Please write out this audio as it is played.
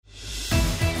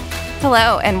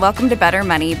Hello, and welcome to Better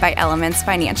Money by Elements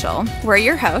Financial. We're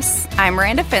your hosts. I'm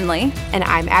Miranda Finley. And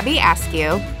I'm Abby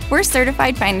Askew. We're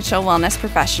certified financial wellness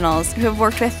professionals who have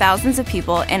worked with thousands of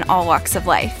people in all walks of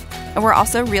life. And we're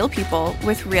also real people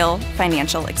with real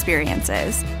financial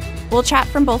experiences. We'll chat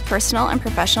from both personal and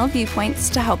professional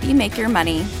viewpoints to help you make your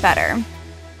money better.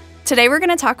 Today, we're going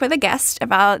to talk with a guest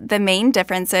about the main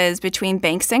differences between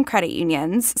banks and credit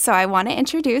unions. So I want to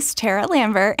introduce Tara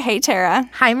Lambert. Hey, Tara.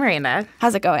 Hi, Miranda.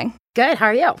 How's it going? Good. How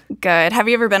are you? Good. Have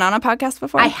you ever been on a podcast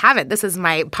before? I haven't. This is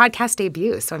my podcast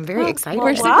debut, so I'm very excited.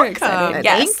 We're super excited.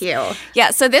 Yes. Thank you.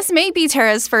 Yeah, so this may be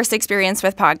Tara's first experience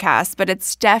with podcasts, but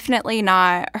it's definitely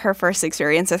not her first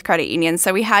experience with credit unions.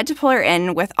 So we had to pull her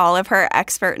in with all of her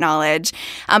expert knowledge.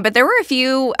 But there were a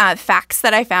few facts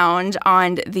that I found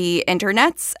on the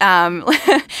internets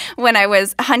when I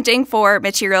was hunting for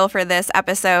material for this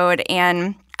episode,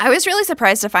 and I was really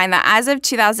surprised to find that as of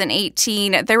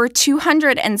 2018, there were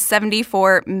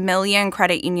 274 million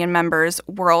credit union members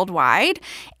worldwide,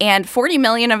 and 40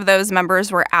 million of those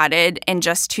members were added in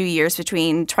just 2 years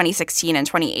between 2016 and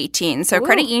 2018. So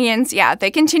credit unions,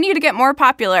 they continue to get more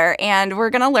popular, and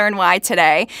we're going to learn why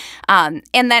today. And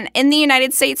then in the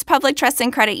United States, public trust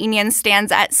in credit unions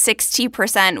stands at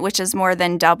 60%, which is more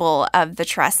than double of the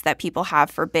trust that people have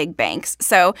for big banks.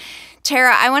 So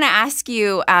Tara, I want to ask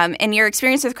you, in your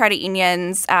experience with credit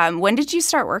unions, when did you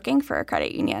start working for a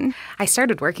credit union? I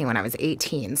started working when I was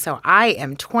 18, so I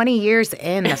am 20 years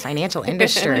in the financial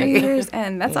industry. 20 years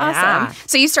in. That's awesome.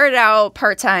 So you started out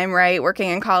part-time, right,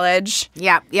 working in college?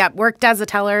 Yeah. Worked as a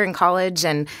teller in college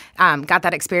and got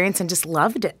that experience and just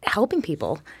loved it, helping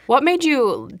people. What made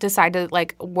you decide to,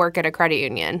 work at a credit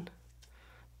union?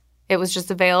 It was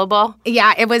just available?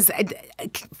 Yeah, it was a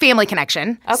family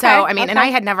connection. Okay. So, and I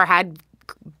had never had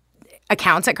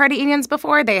accounts at credit unions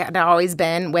before. They had always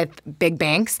been with big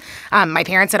banks. My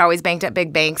parents had always banked at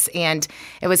big banks, and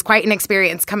it was quite an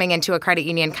experience coming into a credit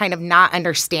union, kind of not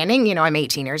understanding. I'm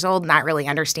 18 years old, not really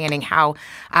understanding how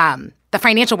the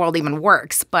financial world even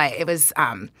works. But it was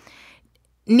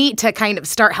neat to kind of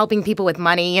start helping people with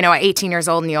money, at 18 years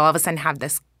old, and you all of a sudden have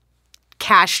this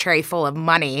cash tray full of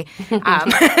money.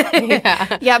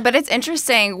 Yeah, but it's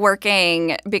interesting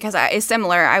working because it's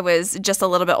similar. I was just a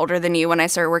little bit older than you when I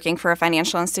started working for a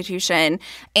financial institution.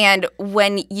 And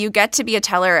when you get to be a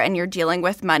teller and you're dealing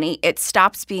with money, it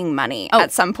stops being money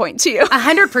at some point too.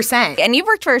 100%. And you've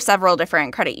worked for several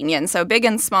different credit unions, so big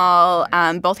and small,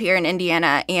 both here in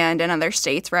Indiana and in other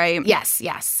states, right?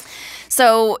 Yes.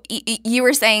 So you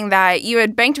were saying that you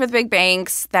had banked with big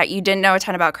banks, that you didn't know a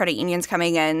ton about credit unions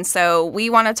coming in. So we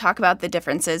want to talk about the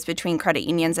differences between credit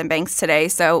unions and banks today.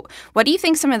 So what do you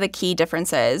think some of the key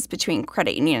differences between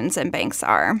credit unions and banks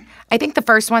are? I think the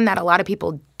first one that a lot of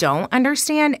people don't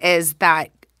understand is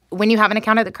that when you have an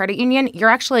account at the credit union, you're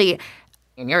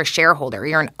a shareholder.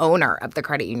 You're an owner of the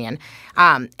credit union.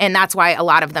 And that's why a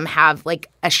lot of them have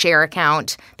a share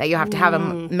account that you have to have a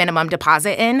minimum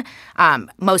deposit in.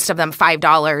 Most of them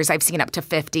 $5. I've seen up to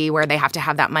 $50 where they have to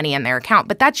have that money in their account.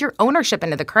 But that's your ownership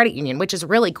into the credit union, which is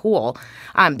really cool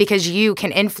because you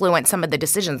can influence some of the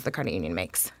decisions the credit union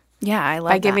makes. Yeah, I love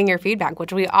By that. giving your feedback,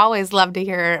 which we always love to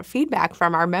hear feedback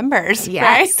from our members,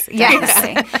 yes. right?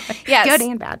 Yes. Good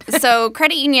and bad. So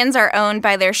credit unions are owned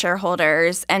by their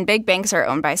shareholders, and big banks are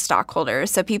owned by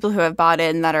stockholders, so people who have bought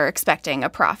in that are expecting a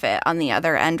profit on the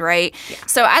other end, right? Yeah.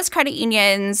 So as credit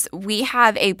unions, we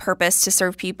have a purpose to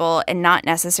serve people and not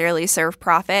necessarily serve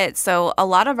profit. So a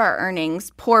lot of our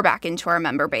earnings pour back into our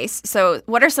member base. So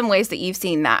what are some ways that you've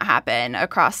seen that happen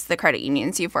across the credit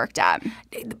unions you've worked at?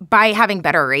 By having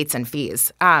better rates and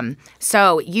fees.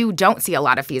 So you don't see a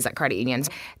lot of fees at credit unions.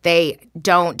 They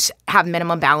don't have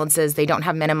minimum balances. They don't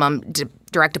have minimum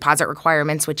direct deposit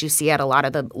requirements, which you see at a lot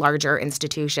of the larger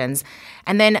institutions.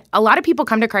 And then a lot of people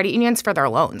come to credit unions for their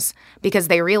loans because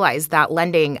they realize that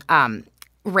lending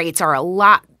rates are a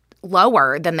lot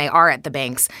lower than they are at the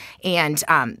banks. And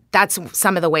that's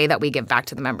some of the way that we give back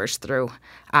to the members through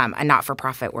a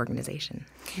not-for-profit organization.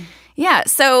 Yeah,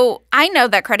 so I know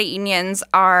that credit unions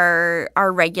are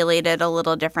regulated a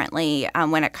little differently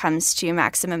when it comes to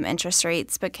maximum interest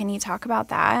rates, but can you talk about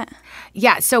that?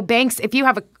 Yeah, so banks, if you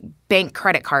have a bank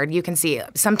credit card, you can see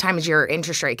sometimes your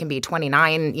interest rate can be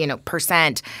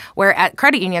 29%, where at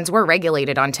credit unions, we're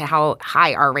regulated onto how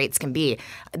high our rates can be.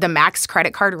 The max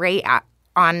credit card rate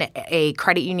on a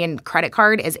credit union credit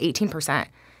card is 18%.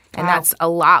 And that's a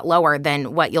lot lower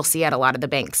than what you'll see at a lot of the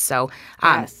banks. So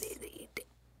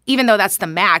even though that's the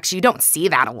max, you don't see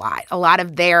that a lot. A lot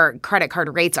of their credit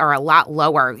card rates are a lot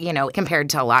lower, compared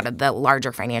to a lot of the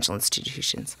larger financial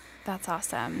institutions. That's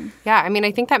awesome. Yeah, I mean,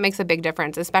 I think that makes a big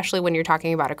difference, especially when you're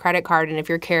talking about a credit card and if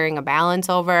you're carrying a balance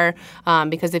over.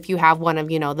 Because if you have one of,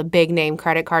 the big name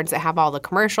credit cards that have all the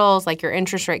commercials, like your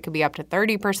interest rate could be up to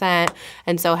 30%.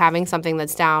 And so having something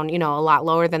that's down, a lot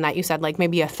lower than that, you said like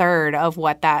maybe a third of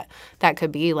what that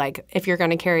could be. Like if you're going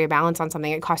to carry a balance on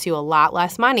something, it costs you a lot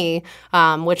less money,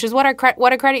 which is what a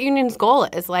credit union's goal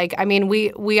is. Like, I mean,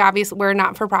 we obviously, we're a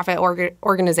not-for-profit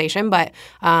organization, but,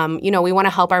 we want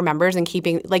to help our members in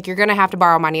keeping, like, you're going to have to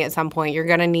borrow money at some point. You're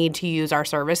going to need to use our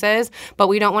services, but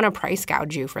we don't want to price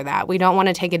gouge you for that. We don't want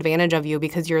to take advantage of you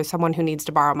because you're someone who needs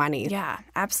to borrow money. Yeah,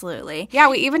 absolutely. Yeah,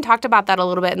 we even talked about that a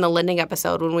little bit in the lending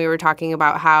episode when we were talking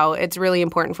about how it's really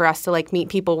important for us to like meet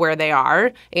people where they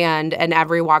are and in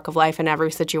every walk of life and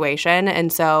every situation.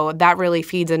 And so that really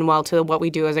feeds in well to what we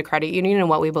do as a credit union and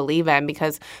what we believe in,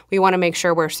 because we want to make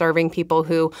sure we're serving people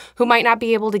who might not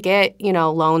be able to get,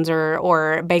 loans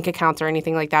or bank accounts or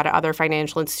anything like that at other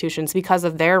financial institutions because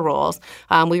of their rules.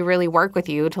 We really work with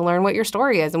you to learn what your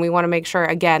story is. And we want to make sure,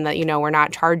 again, that, we're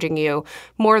not charging you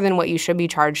more than what you should be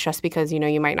charged just because,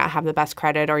 you might not have the best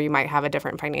credit or you might have a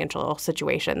different financial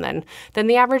situation than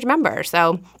the average member.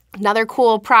 So another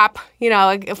cool prop,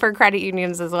 for credit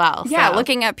unions as well. Yeah, so.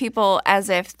 Looking at people as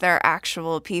if they're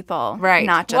actual people, right?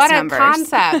 Not just what numbers. What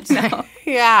a concept.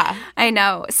 Yeah. I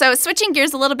know. So switching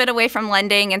gears a little bit away from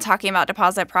lending and talking about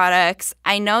deposit products,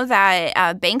 I know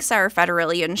that banks are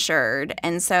federally insured.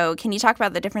 And so can you talk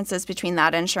about the differences between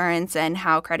that insurance and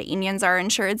how credit unions are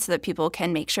insured so that people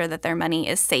can make sure that their money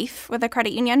is safe with a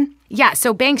credit union? Yeah,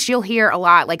 so banks, you'll hear a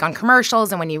lot like on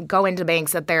commercials and when you go into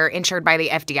banks that they're insured by the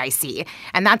FDIC.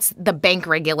 And that's the bank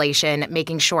regulation,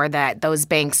 making sure that those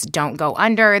banks don't go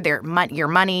under, your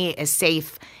money is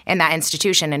safe in that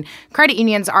institution. And credit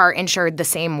unions are insured the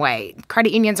same way.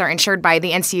 Credit unions are insured by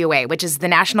the NCUA, which is the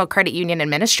National Credit Union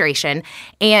Administration,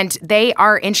 and they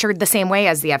are insured the same way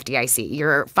as the FDIC.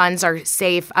 Your funds are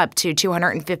safe up to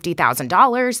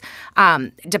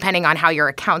 $250,000, depending on how your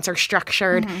accounts are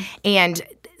structured. Mm-hmm. And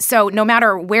so no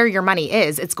matter where your money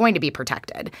is, it's going to be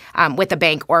protected with a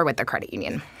bank or with the credit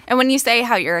union. And when you say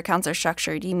how your accounts are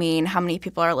structured, you mean how many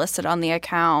people are listed on the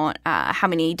account, how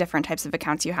many different types of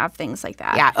accounts you have, things like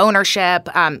that? Yeah, ownership,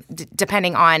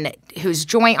 depending on who's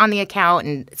joint on the account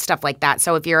and stuff like that.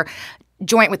 So if you're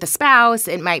joint with a spouse,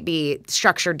 it might be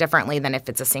structured differently than if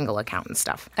it's a single account and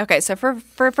stuff. Okay, so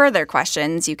for further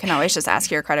questions, you can always just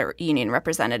ask your credit union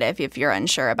representative if you're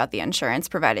unsure about the insurance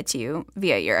provided to you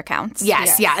via your accounts.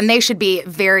 Yes, yeah, and they should be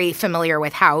very familiar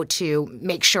with how to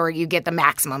make sure you get the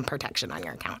maximum protection on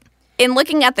your account. In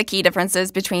looking at the key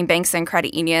differences between banks and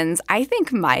credit unions, I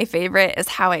think my favorite is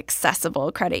how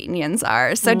accessible credit unions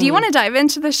are. So do you want to dive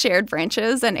into the shared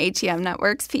branches and ATM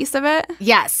networks piece of it?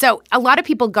 Yeah. So a lot of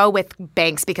people go with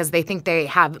banks because they think they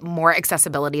have more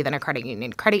accessibility than a credit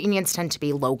union. Credit unions tend to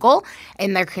be local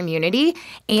in their community.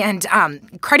 And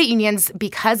credit unions,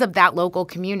 because of that local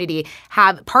community,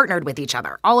 have partnered with each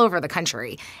other all over the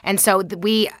country. And so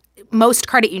most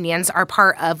credit unions are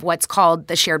part of what's called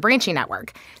the shared branching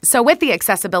network. So with the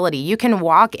accessibility, you can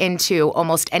walk into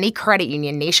almost any credit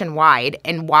union nationwide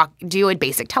and do a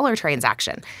basic teller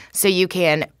transaction. So you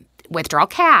can withdraw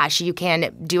cash, you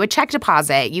can do a check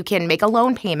deposit, you can make a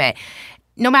loan payment.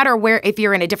 No matter where, if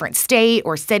you're in a different state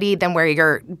or city than where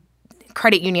your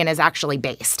credit union is actually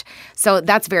based. So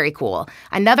that's very cool.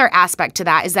 Another aspect to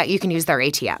that is that you can use their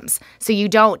ATMs. So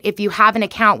if you have an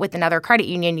account with another credit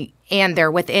union and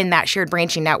they're within that shared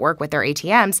branching network with their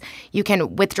ATMs, you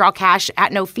can withdraw cash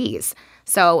at no fees.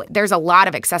 So there's a lot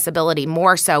of accessibility.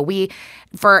 More so,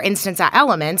 for instance, at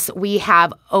Elements, we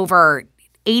have over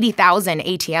 80,000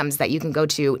 ATMs that you can go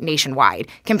to nationwide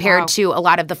compared to a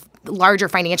lot of the larger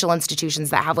financial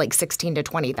institutions that have like 16 to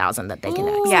 20,000 that they can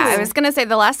access. Yeah, I was going to say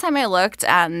the last time I looked,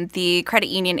 the credit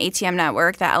union ATM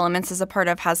network that Elements is a part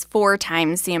of has 4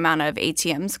 times the amount of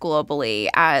ATMs globally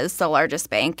as the largest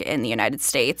bank in the United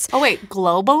States. Oh, wait,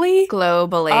 globally?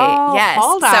 Globally, oh, yes.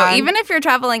 Hold on. So even if you're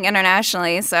traveling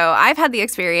internationally, so I've had the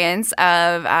experience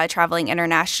of traveling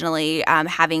internationally,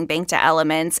 having banked at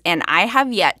Elements, and I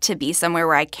have yet to be somewhere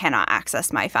where I cannot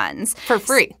access my funds. For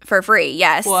free? For free,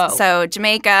 yes. Whoa. So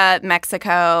Jamaica,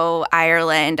 Mexico,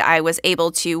 Ireland, I was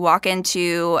able to walk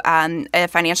into a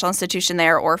financial institution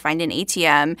there or find an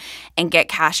ATM and get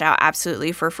cash out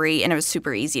absolutely for free, and it was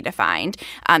super easy to find.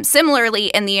 Similarly,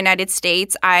 in the United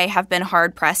States, I have been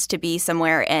hard-pressed to be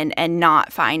somewhere and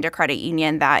not find a credit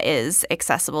union that is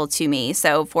accessible to me.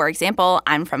 So, for example,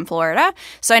 I'm from Florida,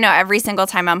 so I know every single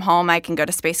time I'm home, I can go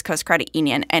to Space Coast Credit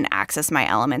Union and access my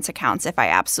Elements accounts if I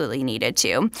absolutely needed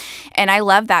to. And I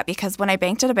love that because when I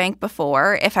banked at a bank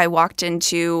before, if I walked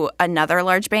into another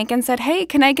large bank and said, hey,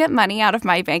 can I get money out of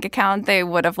my bank account? They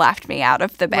would have laughed me out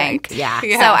of the bank. Right. Yeah.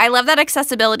 So I love that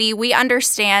accessibility. We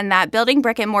understand that building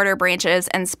brick and mortar branches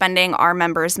and spending our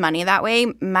members' money that way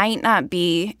might not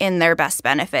be in their best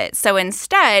benefit. So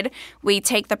instead, we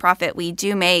take the profit we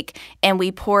do make and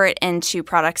we pour it into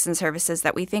products and services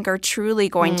that we think are truly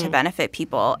going to benefit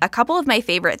people. A couple of my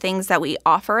favorite things that we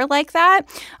offer like that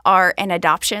are an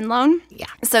adoption loan. Yeah.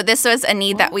 So this was a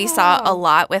need that we saw a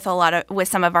lot with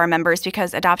some of our members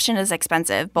because adoption is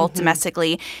expensive, both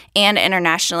domestically and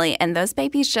internationally, and those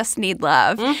babies just need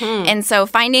love. And so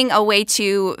finding a way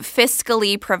to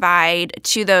fiscally provide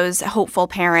to those hopeful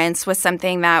parents was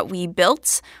something that we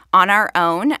built on our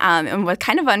own and was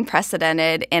kind of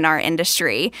unprecedented in our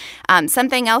industry.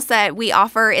 Something else that we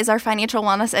offer is our financial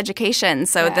wellness education.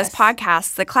 So this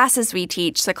podcast, the classes we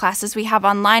teach, the classes we have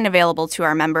online available to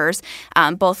our members,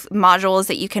 both modules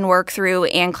that you can work through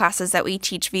and classes that we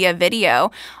teach via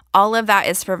video, all of that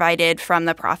is provided from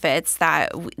the profits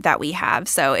that we have.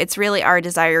 So it's really our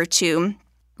desire to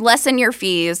lessen your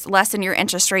fees, lessen your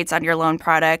interest rates on your loan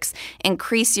products,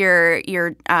 increase your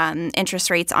interest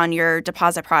rates on your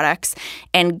deposit products,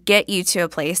 and get you to a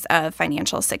place of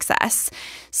financial success.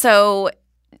 So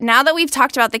now that we've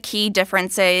talked about the key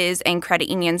differences in credit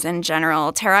unions in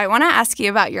general, Tara, I want to ask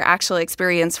you about your actual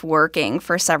experience working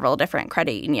for several different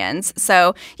credit unions.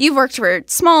 So you've worked for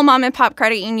small mom and pop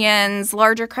credit unions,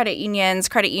 larger credit unions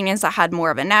that had more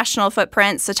of a national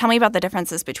footprint. So tell me about the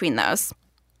differences between those.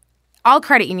 All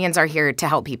credit unions are here to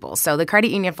help people. So the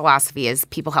credit union philosophy is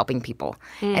people helping people.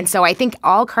 And so I think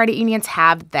all credit unions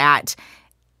have that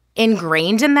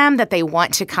ingrained in them that they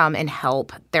want to come and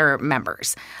help their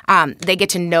members. They get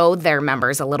to know their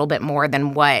members a little bit more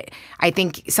than what I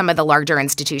think some of the larger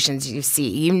institutions you see.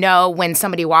 You know when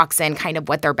somebody walks in kind of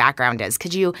what their background is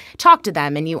because you talk to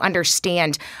them and you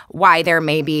understand why there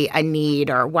may be a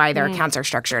need or why their accounts are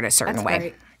structured a certain way.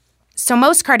 Right. So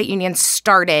most credit unions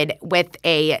started with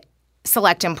a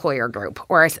select employer group,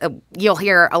 or you'll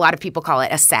hear a lot of people call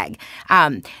it a SEG.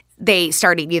 They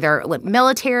started either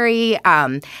military,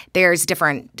 there's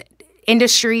different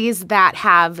industries that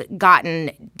have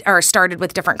gotten or started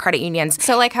with different credit unions.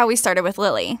 So like how we started with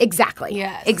Lily. Exactly.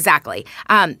 Yes. Exactly.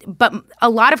 But a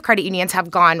lot of credit unions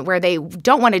have gone where they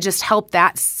don't want to just help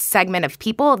that segment of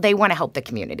people. They want to help the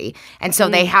community. And so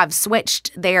they have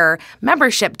switched their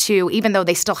membership to, even though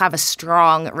they still have a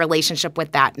strong relationship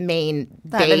with that main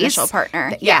base. Initial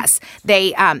partner. Yes.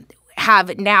 They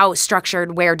have now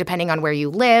structured where, depending on where you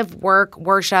live, work,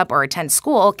 worship, or attend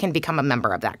school, can become a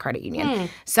member of that credit union.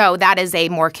 So that is a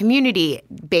more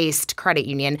community-based credit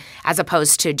union as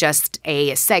opposed to just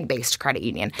a SEG-based credit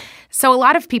union. So a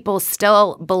lot of people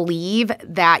still believe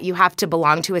that you have to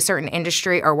belong to a certain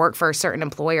industry or work for a certain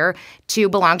employer to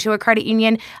belong to a credit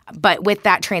union. But with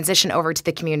that transition over to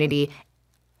the community,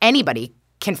 anybody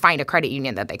can find a credit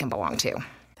union that they can belong to.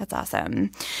 That's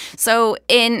awesome. So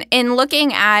in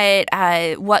looking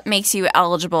at what makes you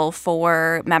eligible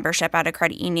for membership at a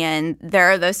credit union, there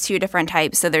are those two different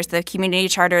types. So there's the community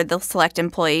charter, the select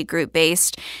employee group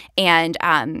based, and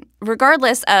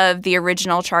regardless of the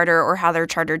original charter or how they're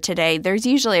chartered today, there's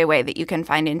usually a way that you can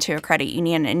find into a credit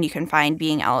union and you can find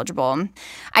being eligible.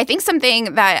 I think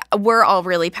something that we're all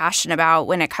really passionate about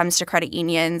when it comes to credit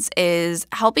unions is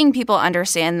helping people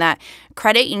understand that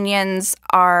credit unions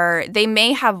they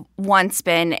may have once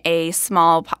been a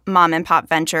small mom and pop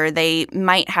venture. They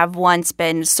might have once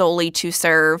been solely to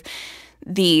serve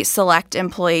the select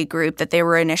employee group that they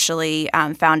were initially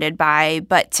founded by.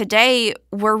 But today,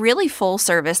 we're really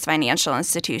full-service financial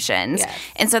institutions. Yes.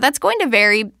 And so that's going to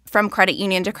vary from credit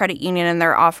union to credit union in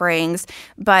their offerings.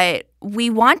 But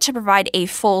we want to provide a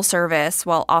full service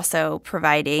while also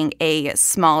providing a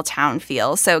small town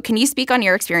feel. So can you speak on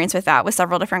your experience with that with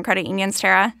several different credit unions,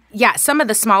 Tara? Yeah, some of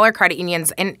the smaller credit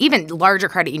unions and even larger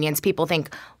credit unions, people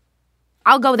think,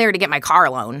 I'll go there to get my car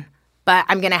loan, but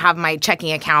I'm going to have my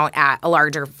checking account at a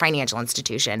larger financial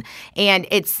institution. And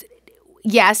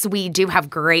yes, we do have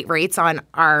great rates on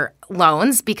our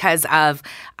loans because of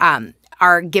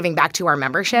our giving back to our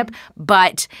membership,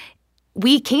 but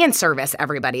we can service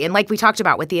everybody. And like we talked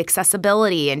about with the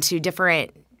accessibility into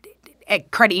different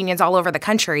credit unions all over the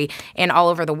country and all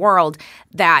over the world,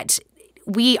 that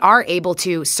we are able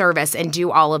to service and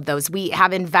do all of those. We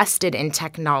have invested in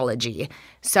technology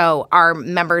So our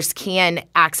members can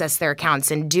access their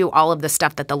accounts and do all of the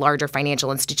stuff that the larger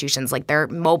financial institutions, like their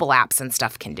mobile apps and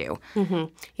stuff, can do.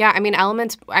 Yeah, I mean,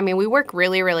 Elements, we work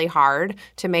really, really hard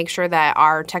to make sure that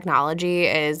our technology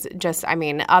is just,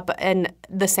 up in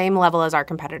the same level as our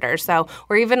competitors. So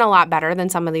we're even a lot better than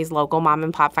some of these local mom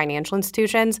and pop financial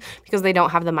institutions because they don't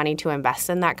have the money to invest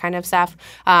in that kind of stuff.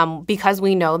 Because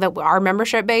we know that our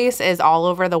membership base is all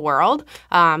over the world,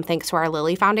 thanks to our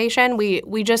Lilly Foundation,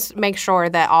 we just make sure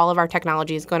that all of our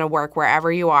technology is going to work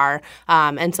wherever you are,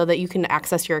 and so that you can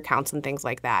access your accounts and things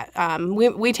like that.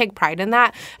 We take pride in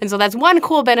that. And so that's one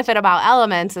cool benefit about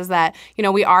Elements is that,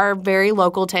 we are very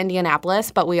local to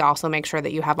Indianapolis, but we also make sure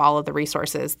that you have all of the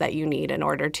resources that you need in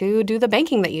order to do the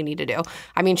banking that you need to do.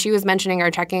 She was mentioning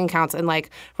our checking accounts, and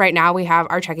right now we have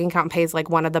our checking account pays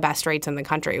one of the best rates in the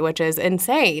country, which is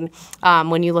insane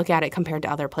when you look at it compared to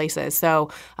other places. So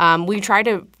we try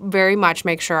to very much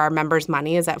make sure our members'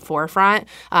 money is at forefront,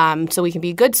 so we can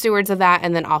be good stewards of that,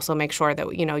 and then also make sure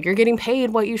that you're getting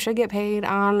paid what you should get paid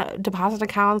on deposit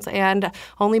accounts and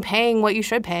only paying what you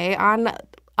should pay on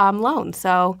loans.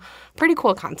 So pretty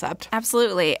cool concept.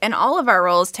 Absolutely. And all of our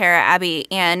roles, Tara, Abby,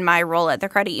 and my role at the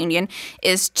credit union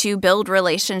is to build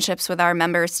relationships with our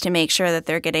members to make sure that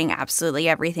they're getting absolutely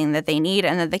everything that they need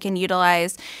and that they can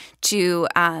utilize to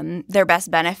their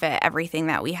best benefit everything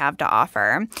that we have to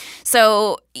offer.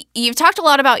 So you've talked a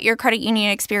lot about your credit union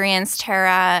experience,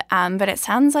 Tara, but it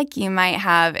sounds like you might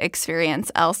have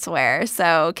experience elsewhere.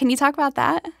 So can you talk about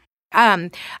that? Several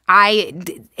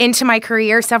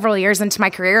years into my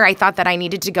career, I thought that I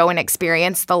needed to go and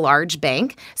experience the large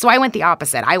bank. So I went the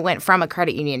opposite. I went from a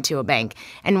credit union to a bank.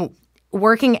 And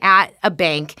working at a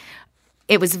bank,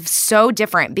 it was so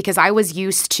different because I was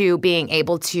used to being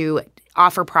able to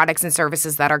offer products and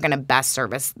services that are going to best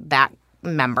service that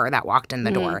member that walked in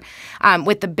the door.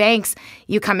 With the banks,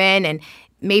 you come in and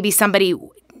maybe somebody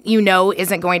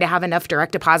isn't going to have enough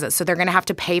direct deposits, so they're going to have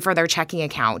to pay for their checking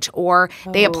account, or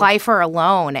they apply for a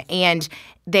loan and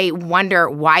they wonder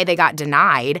why they got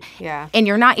denied, and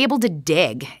you're not able to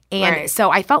dig. And so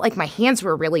I felt like my hands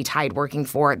were really tied working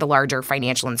for the larger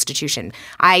financial institution.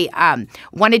 I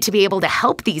wanted to be able to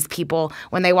help these people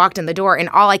when they walked in the door, and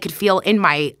all I could feel in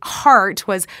my heart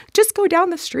was just go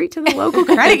down the street to the local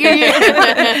credit union.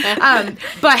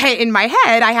 But in my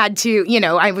head, I had to,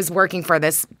 I was working for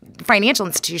this financial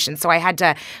institution, so I had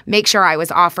to make sure I was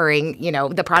offering,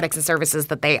 the products and services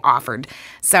that they offered.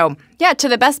 So to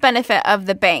the best benefit of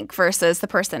the bank versus the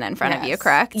person in front of you,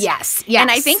 correct? Yes. And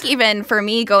I think even for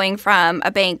me going from a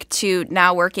bank to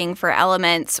now working for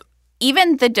Elements,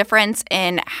 even the difference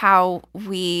in how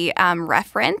we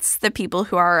reference the people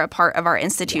who are a part of our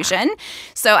institution. Yeah.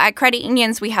 So at credit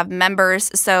unions, we have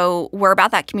members. So we're about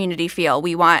that community feel.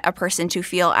 We want a person to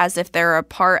feel as if they're a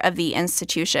part of the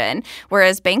institution,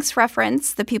 whereas banks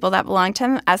reference the people that belong to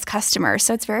them as customers.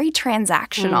 So it's very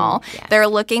transactional. Yes. They're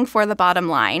looking for the bottom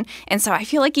line. And so I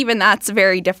feel like even that's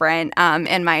very different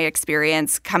in my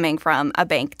experience coming from a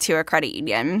bank to a credit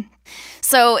union.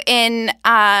 So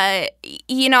I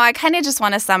kind of just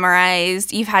want to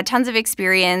summarize. You've had tons of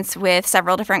experience with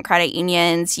several different credit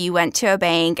unions. You went to a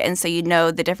bank, and so you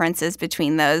know the differences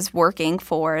between those working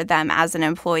for them as an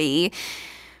employee.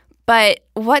 But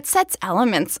what sets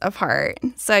Elements apart?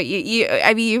 So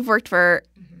you've worked for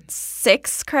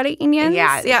 6 credit unions?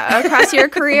 Yeah, across your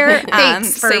career.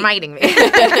 Thanks for reminding me.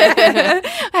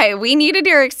 Hey, we needed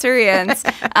your experience,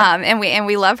 and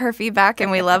we love her feedback,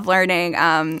 and we love learning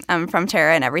from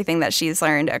Tara and everything that she's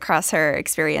learned across her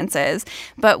experiences.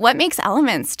 But what makes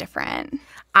Elements different?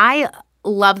 I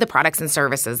love the products and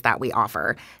services that we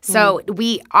offer. So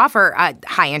we offer a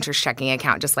high-interest checking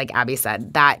account, just like Abby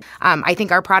said, that I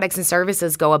think our products and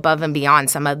services go above and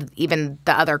beyond some of even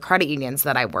the other credit unions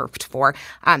that I worked for.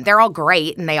 They're all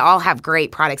great, and they all have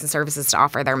great products and services to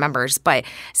offer their members, but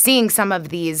seeing some of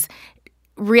these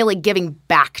really giving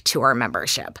back to our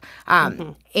membership.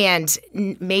 And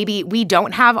maybe we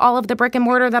don't have all of the brick and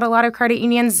mortar that a lot of credit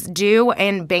unions do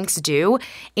and banks do.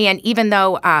 And even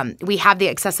though we have the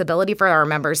accessibility for our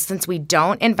members, since we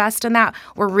don't invest in that,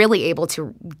 we're really able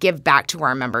to give back to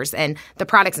our members. And the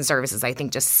products and services, I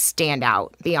think, just stand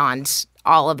out beyond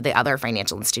all of the other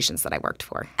financial institutions that I worked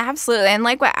for. Absolutely. And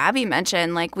like what Abby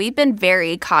mentioned, we've been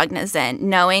very cognizant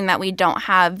knowing that we don't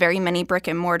have very many brick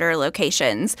and mortar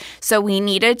locations. So we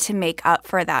needed to make up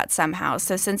for that somehow.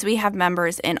 So since we have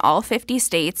members in all 50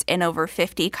 states in over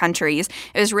 50 countries,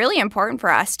 it was really important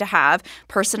for us to have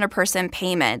person-to-person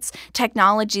payments,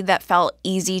 technology that felt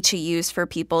easy to use for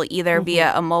people either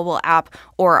via a mobile app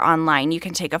or online. You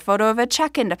can take a photo of a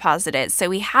check and deposit it. So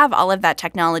we have all of that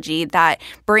technology that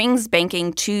brings banking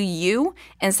banking to you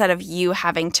instead of you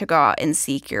having to go out and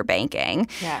seek your banking.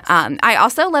 Yes. I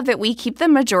also love that we keep the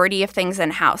majority of things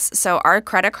in-house. So our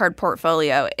credit card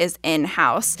portfolio is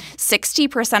in-house.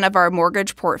 60% of our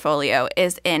mortgage portfolio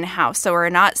is in-house. So we're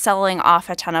not selling off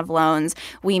a ton of loans.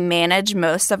 We manage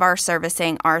most of our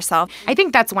servicing ourselves. I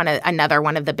think that's another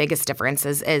one of the biggest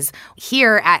differences is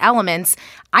here at Elements,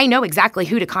 I know exactly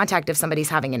who to contact if somebody's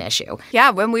having an issue. Yeah,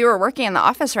 when we were working in the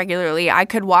office regularly, I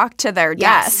could walk to their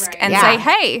desk and say,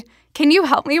 hey, can you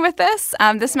help me with this?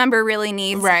 This member really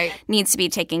needs to be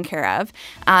taken care of.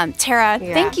 Tara,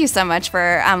 thank you so much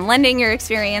for lending your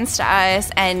experience to us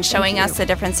and showing us the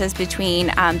differences between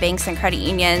banks and credit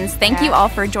unions. Thank you all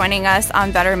for joining us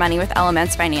on Better Money with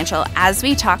Elements Financial as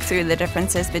we talk through the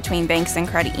differences between banks and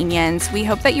credit unions. We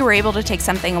hope that you were able to take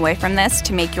something away from this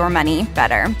to make your money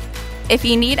better. If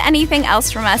you need anything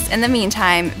else from us in the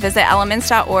meantime, visit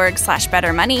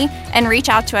elements.org/bettermoney and reach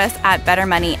out to us at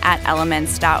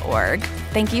bettermoney@elements.org.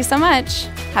 Thank you so much.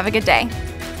 Have a good day.